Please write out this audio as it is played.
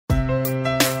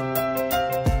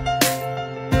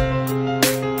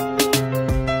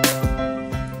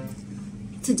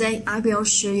today I will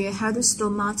show you how to store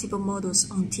multiple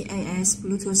models on T8S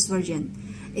Bluetooth version.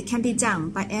 It can be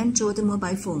done by Android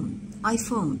mobile phone,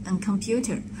 iPhone, and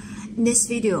computer. In this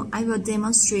video, I will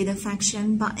demonstrate the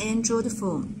function by Android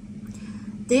phone.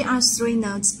 There are 3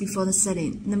 notes before the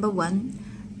setting. Number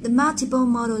 1. The multiple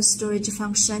model storage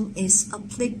function is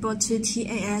applicable to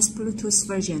T8S Bluetooth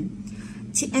version.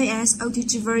 T8S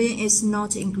OTG version is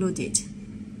not included.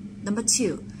 Number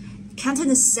 2.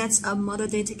 Content sets of model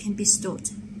data can be stored.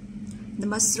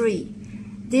 Number 3.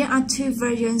 There are 2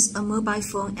 versions of mobile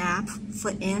phone app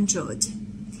for Android.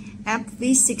 App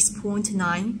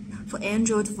v6.9 for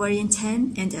Android version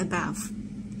 10 and above.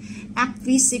 App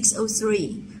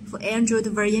v603 for Android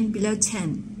version below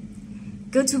 10.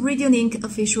 Go to RadioLink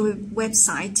official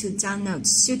website to download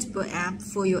suitable app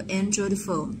for your Android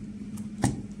phone.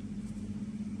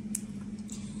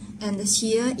 And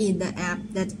here is the app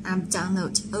that I've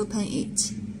downloaded. Open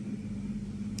it.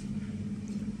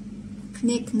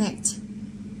 Click Connect.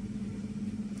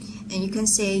 And you can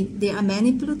see there are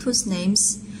many Bluetooth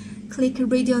names. Click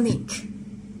Radio Link.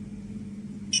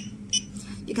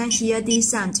 You can hear the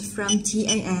sound from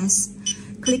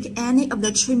T8S. Click any of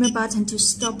the trimmer button to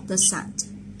stop the sound.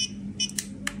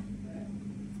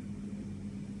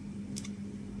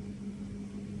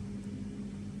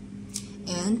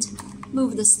 And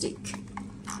move the stick.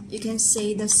 You can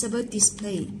see the server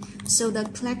display, so the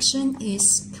collection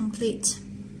is complete.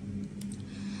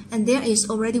 And there is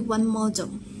already one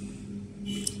model.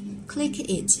 Click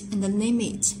it and name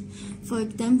it. For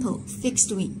example, fixed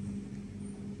wing.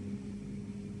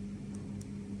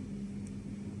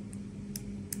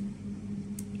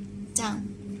 Done.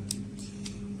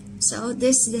 So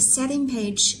this is the setting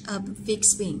page of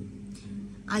fixed wing.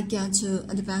 I go to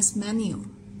advanced menu.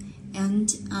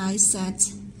 And I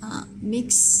set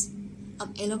mix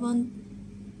of 11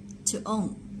 to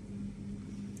on.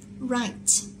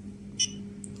 Right.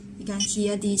 You can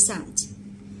hear the sound.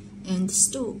 And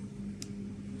store.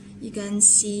 You can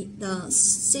see the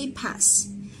save path.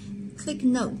 Click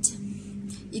note.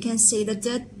 You can see the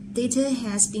data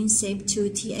has been saved to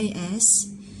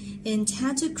T8S and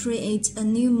how to create a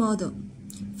new model.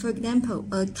 For example,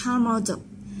 a car model.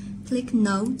 Click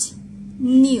note,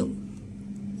 new.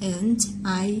 And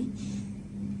I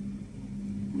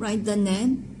write the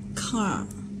name car.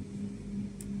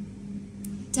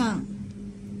 Done.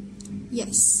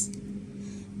 Yes.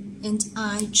 And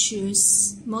I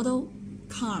choose model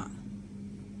car.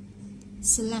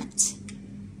 Select.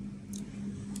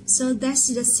 So that's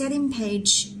the setting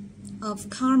page of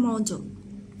car model.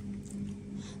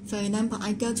 For example,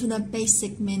 I go to the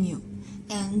basic menu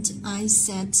and I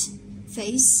set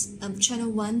phase of channel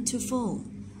 1 to 4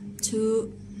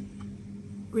 to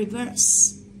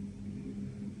reverse.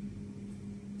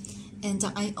 And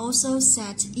I also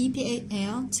set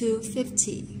EPAL to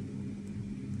 50.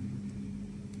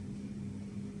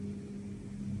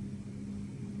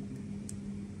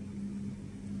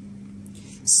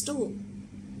 Store.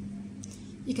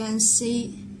 You can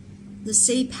see the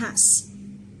save path.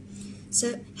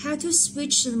 So how to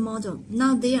switch the model?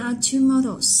 Now there are 2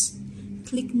 models.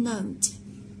 Click Node.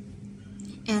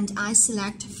 And I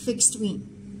select fixed wing.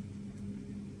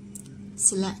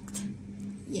 Select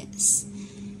yes,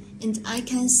 and I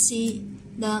can see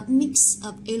the mix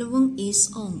of 11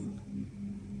 is on,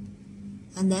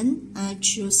 and then I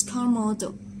choose car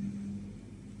model.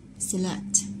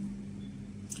 Select.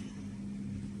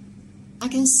 I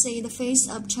can see the phase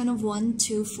of channel 1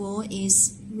 to 4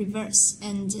 is reverse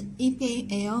and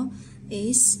EPAL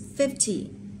is 50.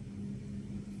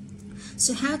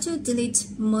 So how to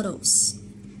delete models?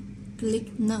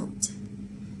 Click Node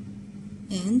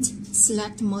and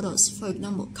select models, for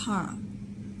example, car.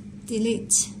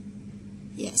 Delete.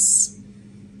 Yes.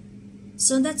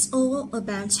 So that's all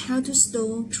about how to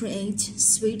store, create,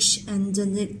 switch, and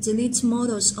delete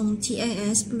models on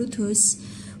T8S Bluetooth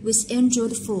with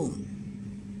Android phone.